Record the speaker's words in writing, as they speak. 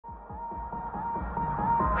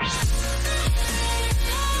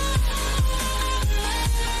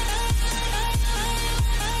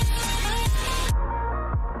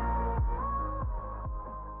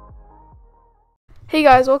Hey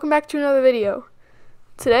guys, welcome back to another video.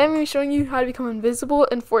 Today I'm going to be showing you how to become invisible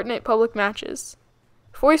in Fortnite public matches.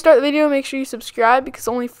 Before we start the video, make sure you subscribe because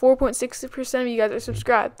only 4.6% of you guys are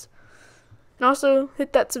subscribed. And also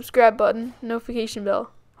hit that subscribe button, notification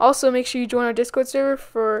bell. Also make sure you join our Discord server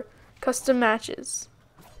for custom matches.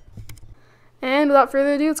 And without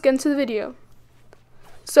further ado, let's get into the video.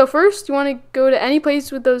 So first, you want to go to any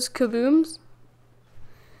place with those kabooms,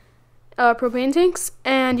 propane tanks,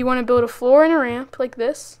 and you want to build a floor and a ramp like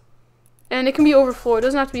this. And it can be over floor, it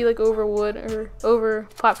doesn't have to be like over wood or over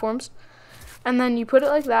platforms. And then you put it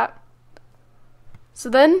like that. So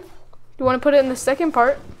then you want to put it in the second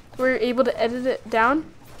part where you're able to edit it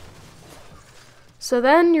down. So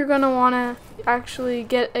then you're going to want to actually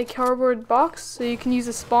get a cardboard box, so you can use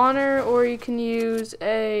a spawner or you can use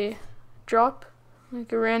a drop,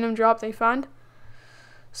 like a random drop they find.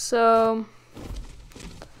 So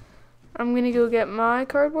I'm gonna go get my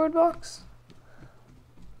cardboard box.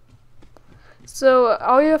 So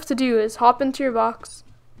all you have to do is hop into your box,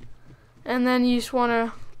 and then you just want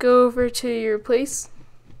to go over to your place.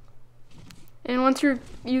 And once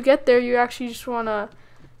you get there, you actually just want to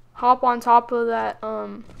hop on top of that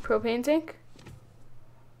propane tank,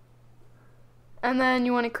 and then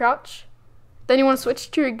you want to crouch. Then you want to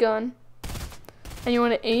switch to your gun, and you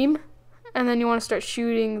want to aim, and then you want to start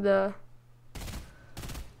shooting the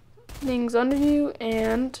things under you,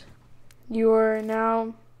 and you are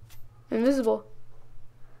now invisible.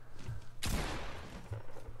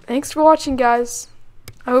 Thanks for watching, guys.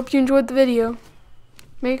 I hope you enjoyed the video.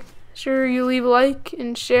 Make sure you leave a like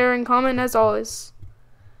and share and comment as always.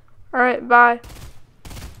 Alright, bye.